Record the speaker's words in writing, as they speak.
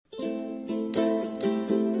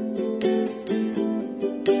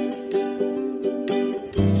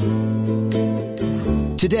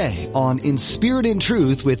today on In Spirit and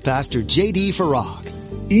Truth with Pastor J.D.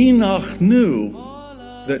 Farag. Enoch knew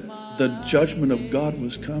that the judgment of God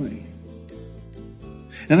was coming.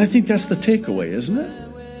 And I think that's the takeaway, isn't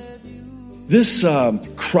it? This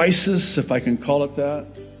crisis, if I can call it that,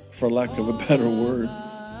 for lack of a better word,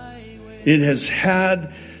 it has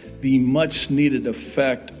had the much needed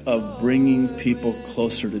effect of bringing people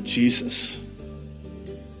closer to Jesus.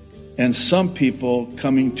 And some people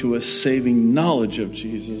coming to a saving knowledge of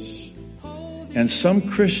Jesus. And some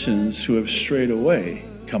Christians who have strayed away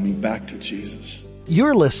coming back to Jesus.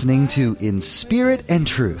 You're listening to In Spirit and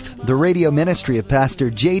Truth, the radio ministry of Pastor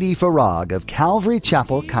J.D. Farag of Calvary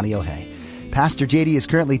Chapel, Kaneohe. Pastor J.D. is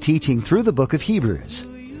currently teaching through the book of Hebrews.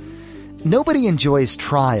 Nobody enjoys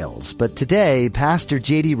trials, but today Pastor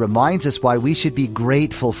J.D. reminds us why we should be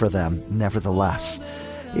grateful for them nevertheless.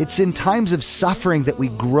 It's in times of suffering that we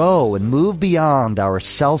grow and move beyond our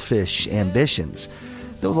selfish ambitions.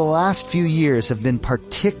 Though the last few years have been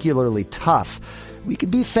particularly tough, we can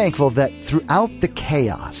be thankful that throughout the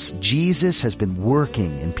chaos, Jesus has been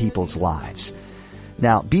working in people's lives.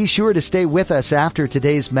 Now, be sure to stay with us after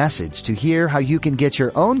today's message to hear how you can get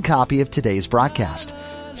your own copy of today's broadcast.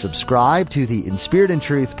 Subscribe to the In Spirit and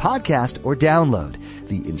Truth podcast or download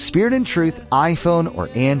the In Spirit and Truth iPhone or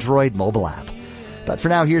Android mobile app. But for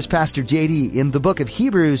now, here's Pastor J.D. in the book of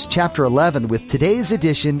Hebrews, chapter 11, with today's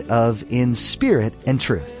edition of In Spirit and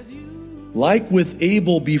Truth. Like with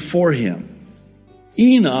Abel before him,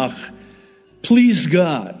 Enoch pleased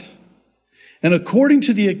God. And according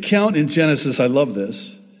to the account in Genesis, I love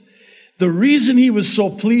this, the reason he was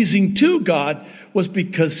so pleasing to God was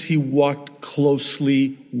because he walked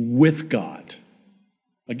closely with God.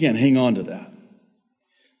 Again, hang on to that.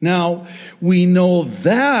 Now, we know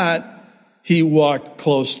that he walked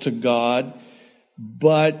close to God,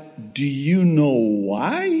 but do you know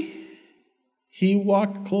why he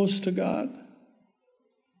walked close to God?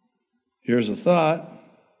 Here's a thought.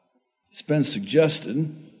 It's been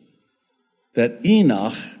suggested that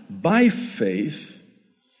Enoch, by faith,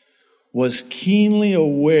 was keenly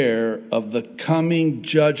aware of the coming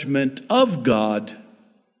judgment of God,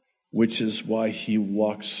 which is why he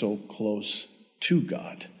walked so close to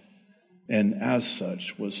God, and as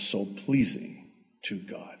such was so pleasing to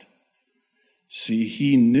God. See,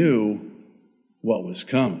 he knew what was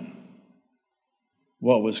coming.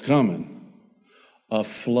 What was coming? A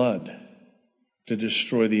flood to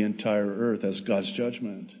destroy the entire earth as God's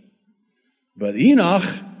judgment. But Enoch,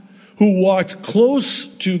 who walked close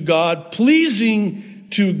to God, pleasing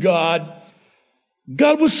to God,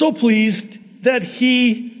 God was so pleased that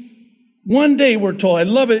he, one day we're told, I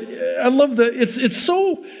love it. I love it's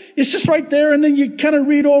just right there, and then you kind of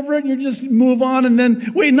read over it and you just move on, and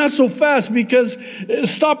then wait, not so fast, because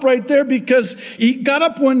stop right there, because he got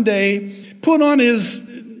up one day, put on his,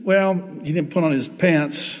 he didn't put on his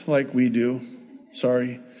pants like we do.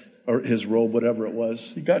 Sorry. Or his robe, whatever it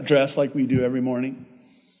was. He got dressed like we do every morning.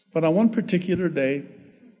 But on one particular day,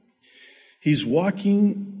 he's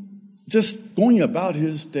walking, just going about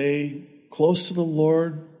his day, close to the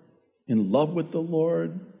Lord, in love with the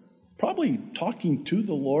Lord, probably talking to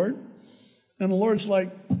the Lord. And the Lord's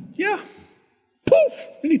like, yeah, poof,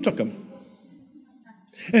 and he took him.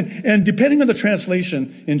 And depending on the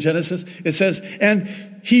translation in Genesis, it says, and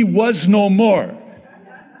he was no more.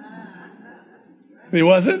 He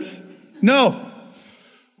wasn't? No.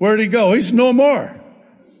 Where'd he go? He's no more.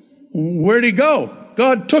 Where'd he go?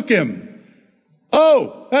 God took him.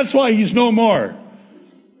 Oh, that's why he's no more.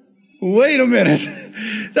 Wait a minute.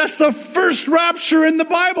 That's the first rapture in the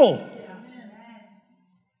Bible.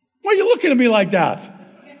 Why are you looking at me like that?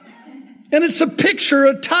 And it's a picture,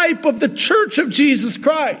 a type of the church of Jesus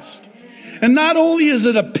Christ. And not only is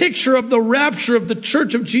it a picture of the rapture of the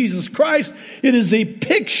church of Jesus Christ, it is a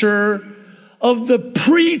picture of the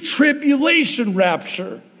pre-tribulation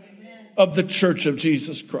rapture of the church of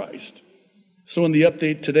Jesus Christ. So in the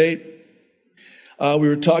update today, we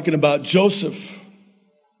were talking about Joseph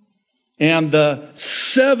and the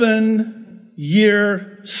 7-year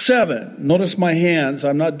 7. Notice my hands.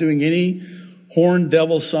 I'm not doing any horn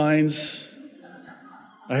devil signs.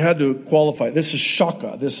 I had to qualify. This is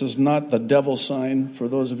Shaka. This is not the devil sign for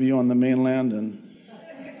those of you on the mainland. And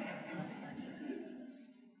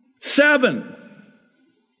 7-year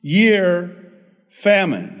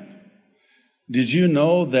famine. Did you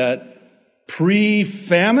know that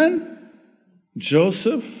pre-famine,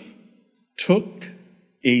 Joseph took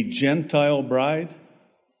a Gentile bride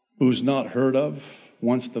who's not heard of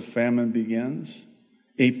once the famine begins?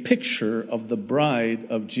 A picture of the bride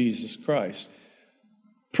of Jesus Christ.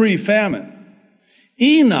 Pre-famine.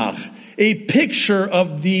 Enoch, a picture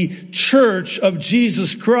of the church of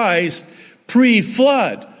Jesus Christ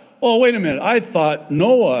pre-flood. Oh, wait a minute. I thought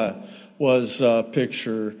Noah was a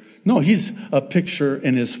picture. No, he's a picture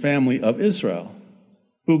in his family of Israel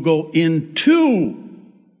who go into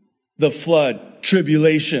the flood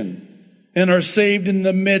tribulation and are saved in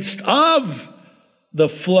the midst of the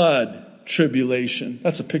flood tribulation.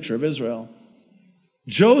 That's a picture of Israel.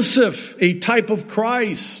 Joseph, a type of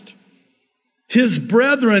Christ. His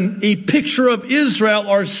brethren, a picture of Israel,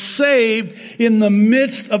 are saved in the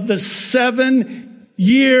midst of the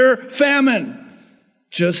 7-year famine,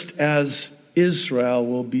 just as Israel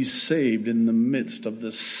will be saved in the midst of the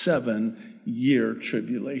 7-year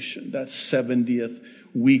tribulation. That 70th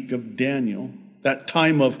week of Daniel, that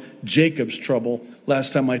time of Jacob's trouble.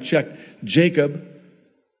 Last time I checked, Jacob,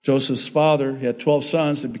 Joseph's father, he had 12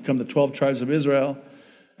 sons. They become the 12 tribes of Israel.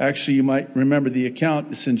 Actually, you might remember the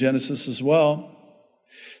account. It's in Genesis as well.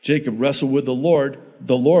 Jacob wrestled with the Lord.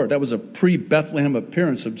 The Lord, that was a pre-Bethlehem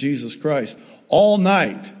appearance of Jesus Christ. All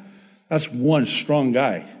night. That's one strong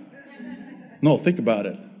guy. No, think about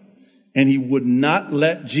it. And he would not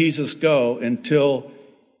let Jesus go until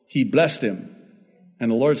he blessed him. And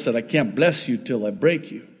the Lord said, I can't bless you till I break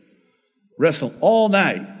you. Wrestled all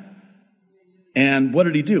night. And what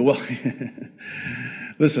did he do? Well,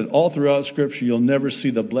 listen, all throughout Scripture, you'll never see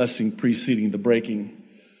the blessing preceding the breaking.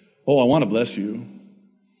 Oh, I want to bless you,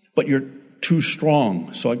 but you're too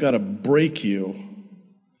strong, so I got to break you.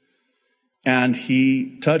 And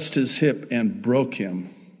he touched his hip and broke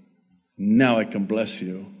him. Now I can bless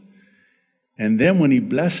you. And then when he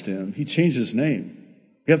blessed him, he changed his name.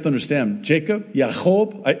 You have to understand, Jacob,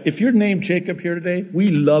 Jacob, if you're named Jacob here today, we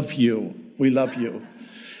love you. We love you.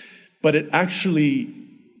 But it actually,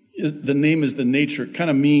 the name is the nature. It kind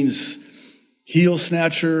of means heel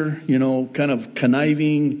snatcher, kind of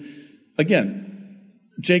conniving. Again,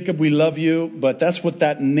 Jacob, we love you, but that's what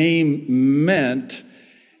that name meant.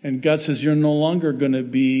 And God says, you're no longer going to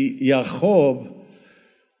be Jacob.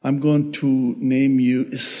 I'm going to name you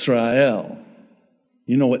Israel.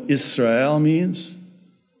 You know what Israel means?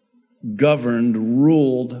 Governed,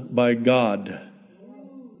 ruled by God.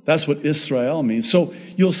 That's what Israel means. So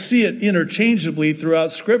you'll see it interchangeably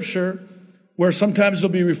throughout Scripture, where sometimes it'll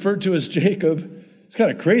be referred to as Jacob. It's kind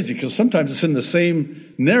of crazy because sometimes it's in the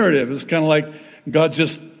same narrative. It's kind of like God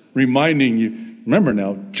just reminding you, remember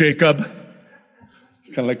now, Jacob.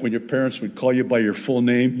 It's kind of like when your parents would call you by your full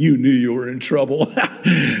name. You knew you were in trouble.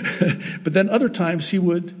 But then other times he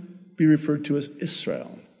would be referred to as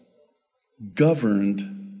Israel.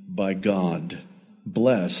 Governed by God.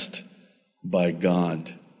 Blessed by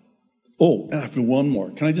God. Oh, and I have to do one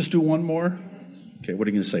more. Can I just do one more? Okay, what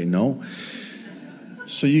are you going to say? No?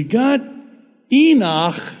 So you got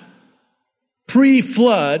Enoch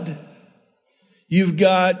pre-flood. You've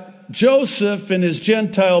got Joseph and his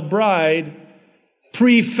Gentile bride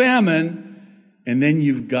pre-famine. And then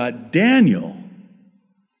you've got Daniel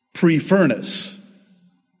pre-furnace.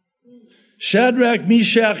 Shadrach,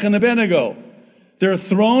 Meshach, and Abednego. They're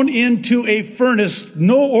thrown into a furnace,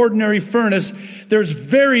 no ordinary furnace. There's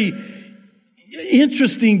very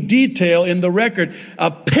interesting detail in the record.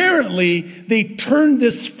 Apparently, they turned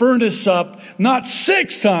this furnace up not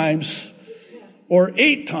 6 times or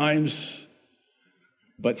 8 times,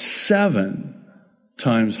 but 7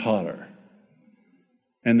 times hotter.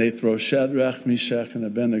 And they throw Shadrach, Meshach, and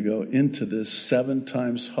Abednego into this 7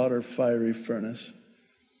 times hotter fiery furnace.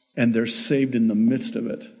 And they're saved in the midst of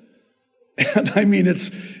it. And I mean,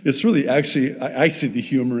 it's really actually, I see the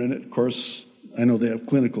humor in it. Of course, I know they have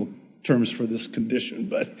clinical terms for this condition,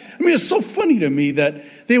 but I mean, it's so funny to me that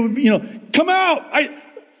they would, come out.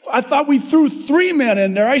 I thought we threw 3 men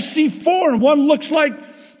in there. I see 4 and one looks like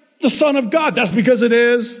the Son of God. That's because it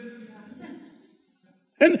is.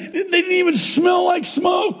 And they didn't even smell like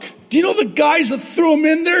smoke. Do you know the guys that threw them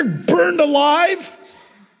in there burned alive?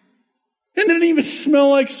 And they didn't even smell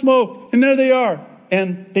like smoke. And there they are.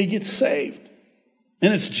 And they get saved.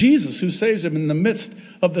 And it's Jesus who saves them in the midst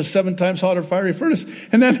of the 7 times hotter fiery furnace.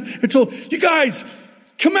 And then they're told, you guys,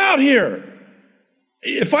 come out here.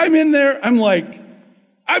 If I'm in there, I'm like,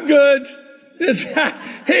 I'm good.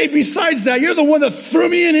 Hey, besides that, you're the one that threw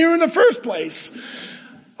me in here in the first place.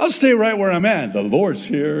 I'll stay right where I'm at. The Lord's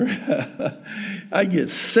here. I get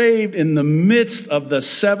saved in the midst of the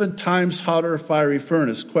 7 times hotter fiery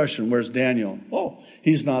furnace. Question, where's Daniel? Oh,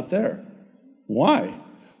 he's not there. Why?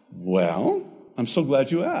 Well, I'm so glad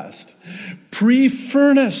you asked.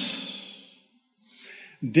 Pre-furnace.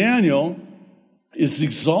 Daniel is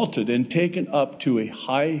exalted and taken up to a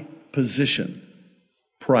high position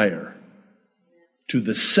prior to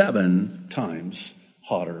the 7 times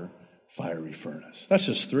hotter fiery furnace. That's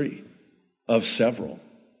just three of several.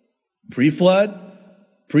 Pre-flood,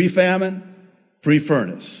 pre-famine,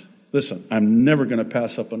 pre-furnace. Listen, I'm never going to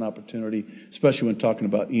pass up an opportunity, especially when talking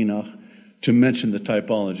about Enoch, to mention the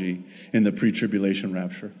typology in the pre-tribulation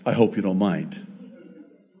rapture. I hope you don't mind.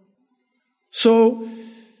 So,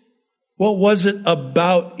 what was it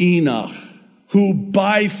about Enoch, who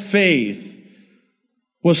by faith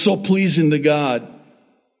was so pleasing to God?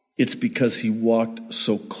 It's because he walked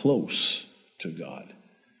so close to God.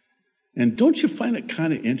 And don't you find it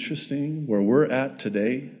kind of interesting where we're at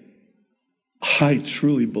today? I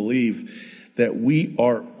truly believe that we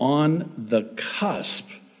are on the cusp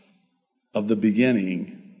of the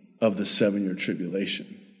beginning of the 7-year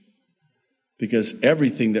tribulation. Because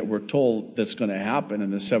everything that we're told that's going to happen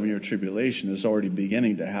in the 7-year tribulation is already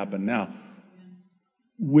beginning to happen now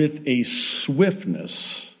with a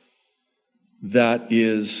swiftness that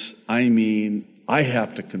is, I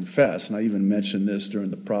have to confess, and I even mentioned this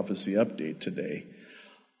during the prophecy update today,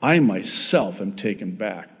 I myself am taken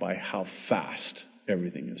back by how fast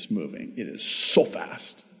everything is moving. It is so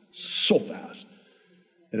fast, so fast.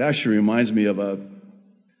 It actually reminds me of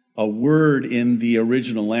a word in the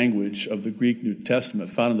original language of the Greek New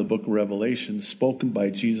Testament found in the book of Revelation, spoken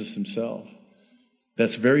by Jesus himself.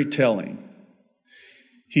 That's very telling.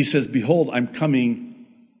 He says, "Behold, I'm coming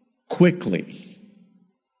quickly."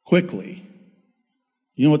 Quickly.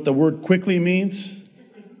 You know what the word quickly means?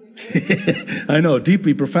 I know,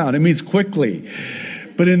 deeply profound. It means quickly.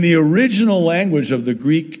 But in the original language of the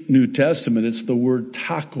Greek New Testament, it's the word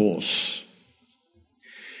tachos.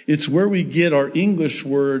 It's where we get our English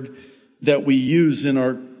word that we use in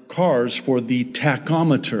our cars for the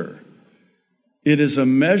tachometer. It is a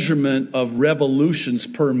measurement of revolutions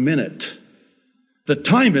per minute. The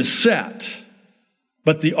time is set,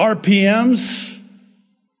 but the RPMs,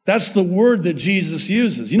 that's the word that Jesus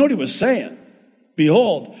uses. You know what he was saying?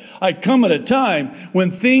 Behold, I come at a time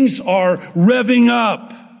when things are revving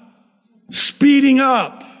up, speeding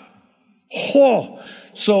up. Oh,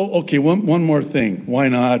 so, okay, one more thing. Why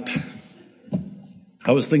not?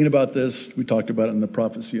 I was thinking about this. We talked about it in the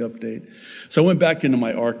prophecy update. So I went back into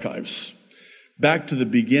my archives, back to the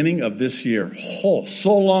beginning of this year. Oh,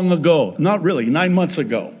 so long ago. Not really, 9 months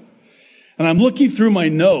ago. And I'm looking through my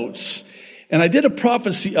notes, and I did a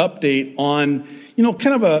prophecy update on,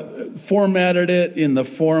 kind of formatted it in the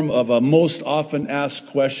form of a most often asked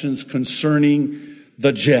questions concerning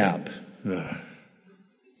the jab.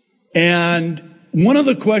 And one of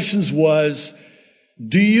the questions was,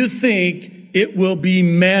 do you think it will be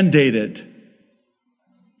mandated?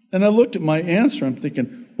 And I looked at my answer. I'm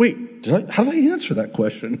thinking, wait, how did I answer that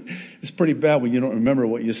question? It's pretty bad when you don't remember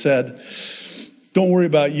what you said. Don't worry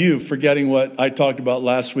about you forgetting what I talked about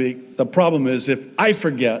last week. The problem is if I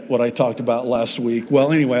forget what I talked about last week.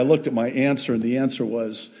 Well, anyway, I looked at my answer, and the answer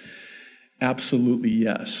was absolutely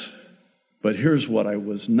yes. But here's what I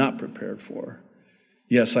was not prepared for.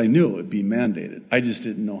 Yes, I knew it would be mandated. I just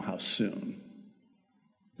didn't know how soon.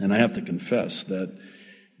 And I have to confess that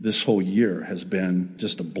this whole year has been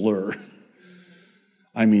just a blur.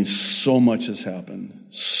 So much has happened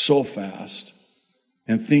so fast.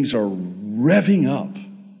 And things are revving up.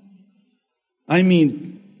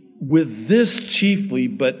 With this chiefly,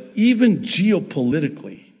 but even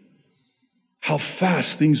geopolitically, how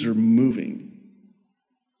fast things are moving.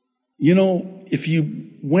 If you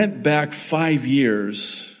went back 5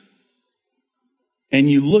 years and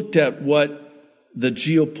you looked at what the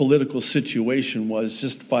geopolitical situation was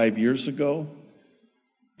just 5 years ago,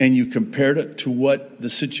 and you compared it to what the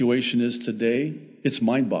situation is today, it's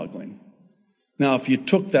mind-boggling. Now, if you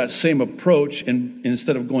took that same approach and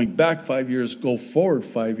instead of going back 5 years, go forward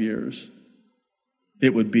 5 years,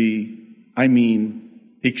 it would be,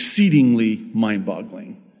 exceedingly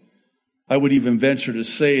mind-boggling. I would even venture to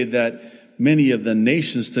say that many of the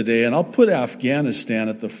nations today, and I'll put Afghanistan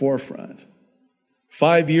at the forefront,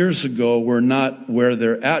 5 years ago were not where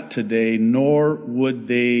they're at today, nor would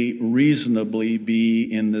they reasonably be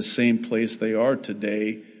in the same place they are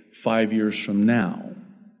today 5 years from now.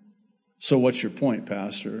 So what's your point,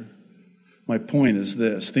 Pastor? My point is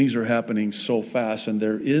this. Things are happening so fast, and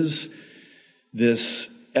there is this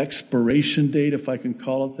expiration date, if I can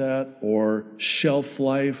call it that, or shelf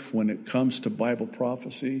life when it comes to Bible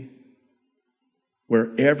prophecy,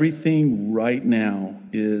 where everything right now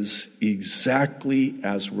is exactly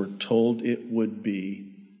as we're told it would be.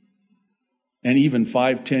 And even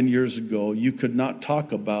 5-10 years ago, you could not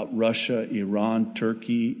talk about Russia, Iran,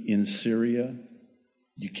 Turkey, in Syria.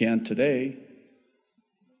 You can today.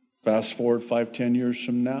 Fast forward 5-10 years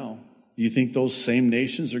from now. You think those same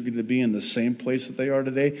nations are going to be in the same place that they are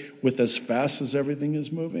today with as fast as everything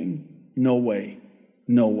is moving? No way.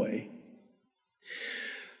 No way.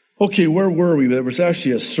 Okay, where were we? There was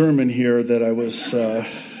actually a sermon here that I was,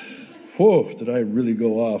 did I really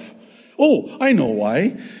go off? Oh, I know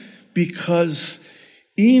why. Because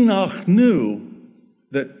Enoch knew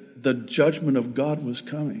that the judgment of God was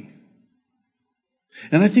coming.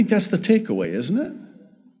 And I think that's the takeaway, isn't it?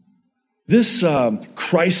 This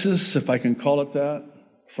crisis, if I can call it that,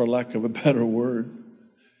 for lack of a better word,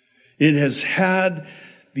 it has had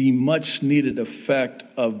the much needed effect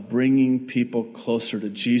of bringing people closer to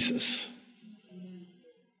Jesus.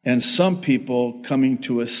 And some people coming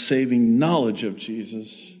to a saving knowledge of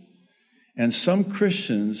Jesus. And some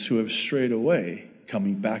Christians who have strayed away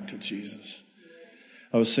coming back to Jesus.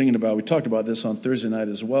 I was we talked about this on Thursday night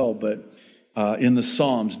as well, but in the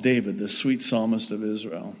Psalms, David, the sweet psalmist of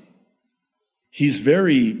Israel, he's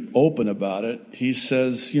very open about it. He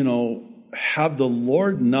says, had the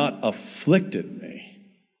Lord not afflicted me,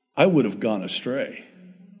 I would have gone astray.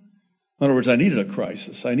 In other words, I needed a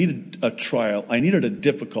crisis. I needed a trial. I needed a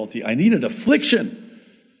difficulty. I needed affliction.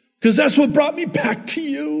 Because that's what brought me back to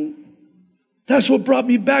you. That's what brought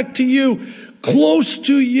me back to you. Close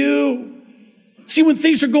to you. See, when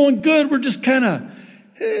things are going good, we're just kind of,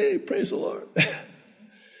 hey, praise the Lord.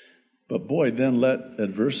 But boy, then let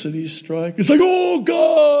adversity strike. It's like, oh,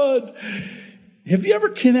 God. Have you ever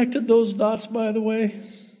connected those dots, by the way?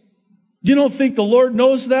 You don't think the Lord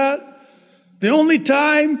knows that? The only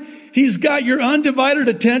time He's got your undivided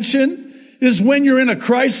attention is when you're in a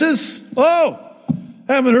crisis. Oh,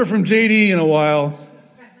 haven't heard from JD in a while.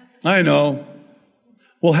 I know.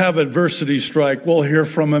 We'll have adversity strike. We'll hear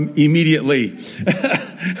from him immediately.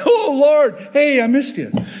 Oh, Lord, hey, I missed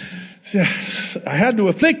you. I had to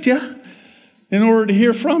afflict you in order to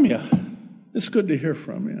hear from you. It's good to hear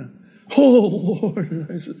from you. Oh,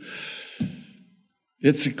 Lord.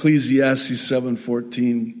 It's Ecclesiastes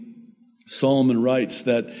 7:14. Solomon writes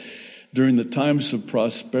that during the times of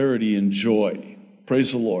prosperity and joy,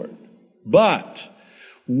 praise the Lord. But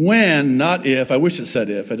when, not if, I wish it said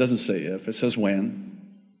if, it doesn't say if, it says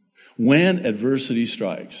when adversity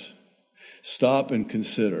strikes, stop and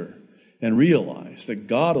consider and realize that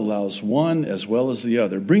God allows one as well as the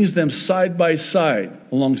other, brings them side by side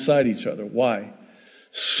alongside each other. Why?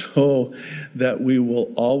 So that we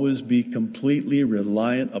will always be completely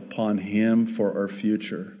reliant upon Him for our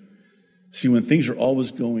future. See, when things are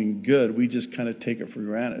always going good, we just kind of take it for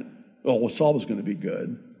granted. Oh, it's always going to be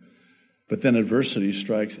good. But then adversity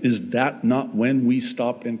strikes. Is that not when we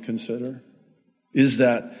stop and consider? Is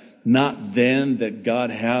that not then that God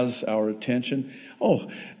has our attention? Oh,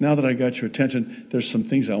 now that I got your attention, there's some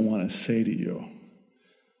things I want to say to you.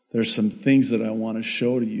 There's some things that I want to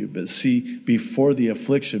show to you. But see, before the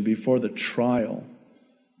affliction, before the trial,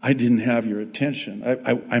 I didn't have your attention.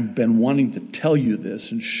 I've been wanting to tell you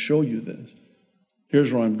this and show you this.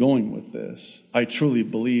 Here's where I'm going with this. I truly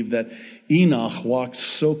believe that Enoch walked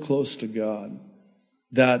so close to God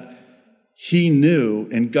that he knew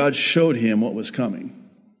and God showed him what was coming.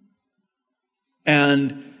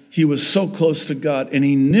 And he was so close to God and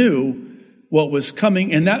he knew what was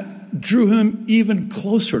coming, and that drew him even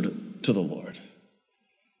closer to the Lord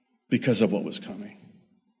because of what was coming.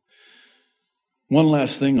 One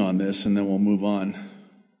last thing on this, and then we'll move on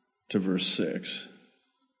to verse 6.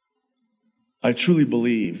 I truly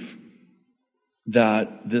believe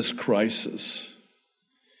that this crisis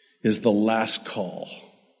is the last call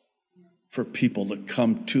for people to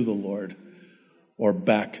come to the Lord or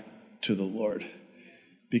back to the Lord,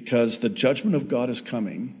 because the judgment of God is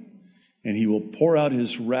coming, and He will pour out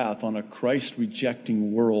His wrath on a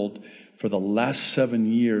Christ-rejecting world for the last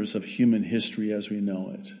 7 years of human history as we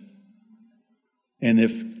know it. And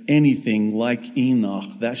if anything, like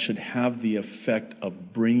Enoch, that should have the effect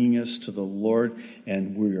of bringing us to the Lord,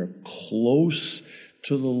 and we are close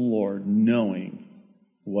to the Lord knowing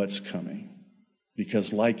what's coming.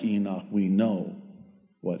 Because like Enoch, we know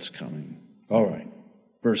what's coming. All right,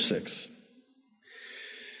 verse 6.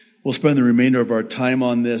 We'll spend the remainder of our time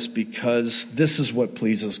on this because this is what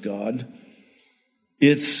pleases God.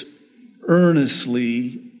 It's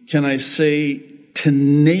earnestly, can I say,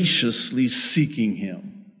 tenaciously seeking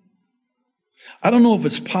Him. I don't know if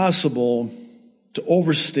it's possible to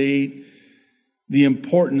overstate the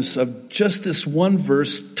importance of just this one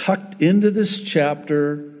verse tucked into this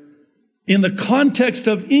chapter in the context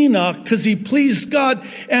of Enoch, because he pleased God.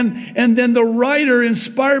 And then the writer,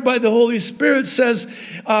 inspired by the Holy Spirit, says,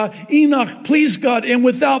 Enoch pleased God, and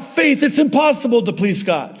without faith, it's impossible to please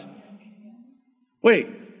God.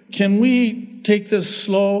 Wait, can we take this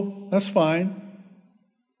slow? That's fine.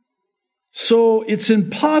 So it's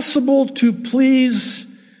impossible to please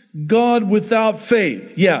God without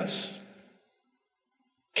faith. Yes,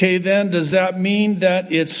 Okay, then, does that mean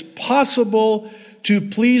that it's possible to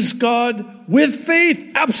please God with faith?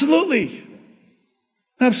 Absolutely.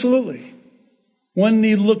 Absolutely. One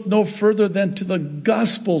need look no further than to the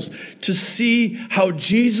Gospels to see how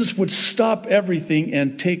Jesus would stop everything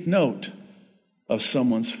and take note of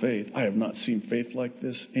someone's faith. I have not seen faith like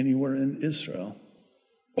this anywhere in Israel,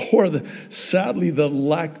 or sadly the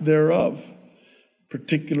lack thereof,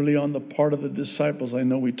 particularly on the part of the disciples. I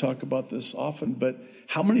know we talk about this often, but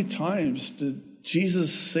how many times did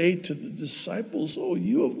Jesus say to the disciples, "Oh,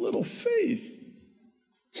 you have little faith.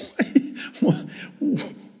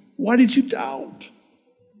 Why did you doubt?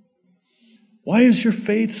 Why is your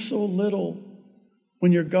faith so little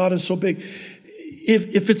when your God is so big?"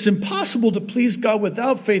 If it's impossible to please God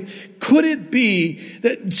without faith, could it be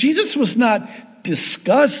that Jesus was not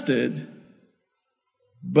disgusted,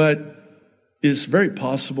 but it's very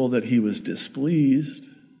possible that he was displeased?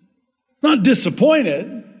 Not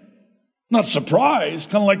disappointed, not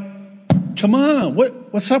surprised, kind of like, come on,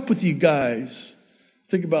 what's up with you guys?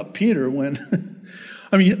 Think about Peter when,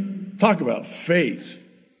 talk about faith.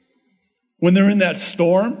 When they're in that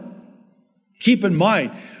storm, keep in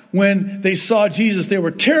mind, when they saw Jesus, they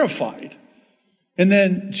were terrified. And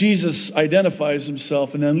then Jesus identifies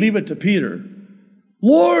himself and then leave it to Peter.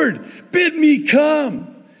 Lord, bid me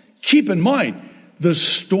come. Keep in mind, the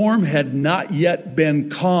storm had not yet been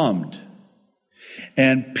calmed.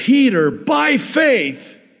 And Peter, by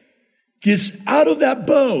faith, gets out of that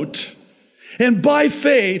boat and by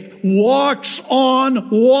faith walks on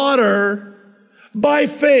water, by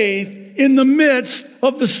faith in the midst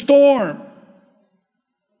of the storm.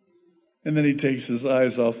 And then he takes his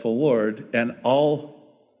eyes off the Lord, and I'll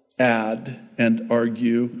add and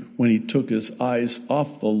argue when he took his eyes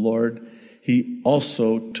off the Lord, he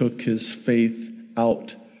also took his faith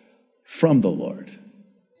out from the Lord.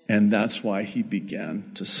 And that's why he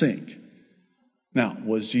began to sink. Now,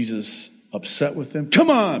 was Jesus upset with him?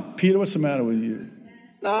 Come on, Peter, what's the matter with you?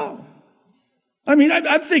 No. I'm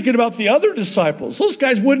thinking about the other disciples. Those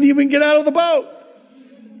guys wouldn't even get out of the boat.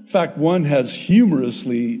 In fact, one has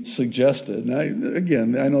humorously suggested,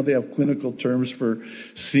 and I know they have clinical terms for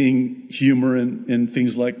seeing humor in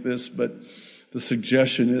things like this, but the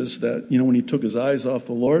suggestion is that, when he took his eyes off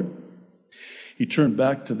the Lord, he turned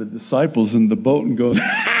back to the disciples in the boat and goes,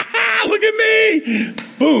 look at me!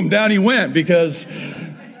 Boom, down he went, because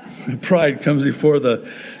pride comes before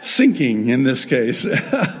the sinking in this case.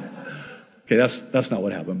 Okay, that's not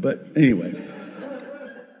what happened, but anyway.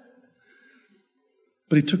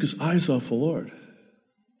 But he took his eyes off the Lord.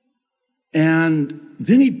 And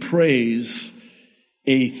then he prays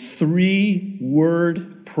a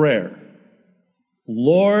 3-word prayer.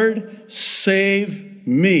 Lord, save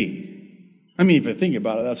me. If you think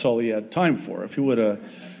about it, that's all he had time for. If he would have,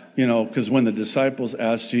 because when the disciples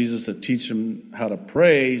asked Jesus to teach them how to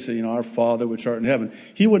pray, he said, Our Father which art in heaven,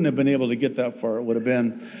 he wouldn't have been able to get that far. It would have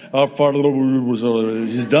been, Our Father,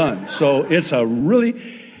 he's done. So it's a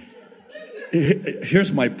really...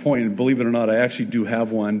 Here's my point, and believe it or not, I actually do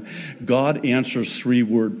have one. God answers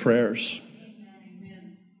 3-word prayers.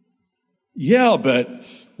 Yeah, but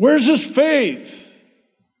where's his faith?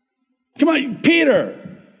 Come on,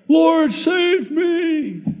 Peter, Lord, save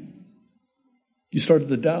me. You started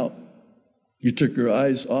to doubt. You took your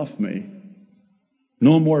eyes off me.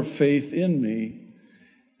 No more faith in me.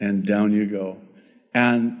 And down you go.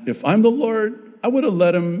 And if I'm the Lord, I would have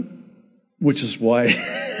let him, which is why...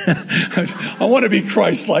 I want to be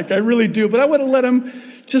Christ-like, I really do, but I would have let him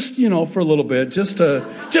just, for a little bit, just to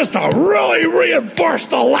really reinforce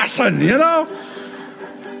the lesson,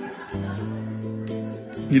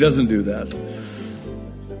 He doesn't do that.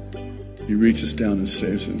 He reaches down and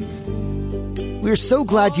saves him. We're so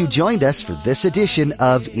glad you joined us for this edition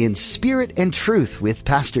of In Spirit and Truth with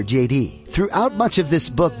Pastor J.D. Throughout much of this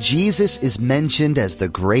book, Jesus is mentioned as the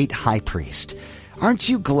great high priest. Aren't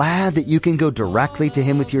you glad that you can go directly to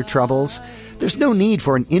him with your troubles? There's no need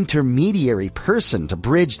for an intermediary person to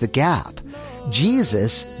bridge the gap.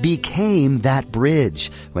 Jesus became that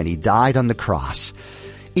bridge when he died on the cross.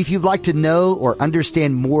 If you'd like to know or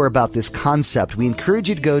understand more about this concept, we encourage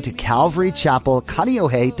you to go to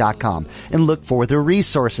CalvaryChapelKaneohe.com and look for the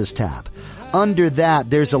Resources tab. Under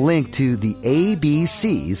that, there's a link to the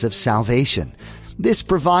ABCs of salvation. This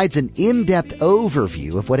provides an in-depth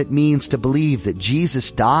overview of what it means to believe that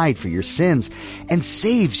Jesus died for your sins and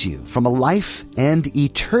saves you from a life and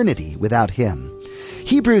eternity without him.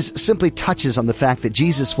 Hebrews simply touches on the fact that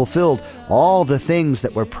Jesus fulfilled all the things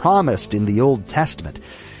that were promised in the Old Testament.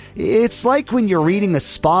 It's like when you're reading a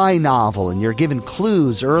spy novel and you're given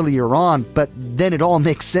clues earlier on, but then it all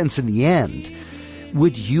makes sense in the end.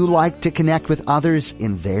 Would you like to connect with others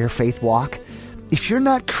in their faith walk? If you're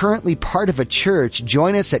not currently part of a church,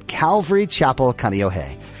 join us at Calvary Chapel,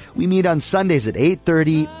 Kaneohe. We meet on Sundays at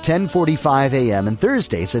 8:30, 10:45 a.m., and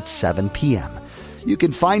Thursdays at 7 p.m. You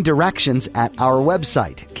can find directions at our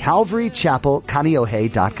website,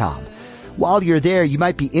 calvarychapelkaneohe.com. While you're there, you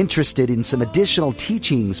might be interested in some additional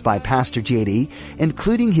teachings by Pastor JD,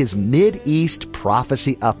 including his Mid-East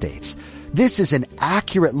prophecy updates. This is an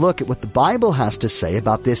accurate look at what the Bible has to say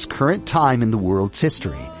about this current time in the world's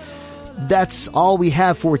history. That's all we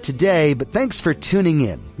have for today, but thanks for tuning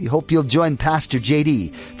in. We hope you'll join Pastor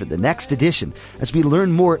JD for the next edition as we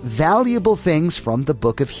learn more valuable things from the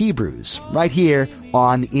book of Hebrews, right here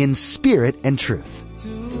on In Spirit and Truth.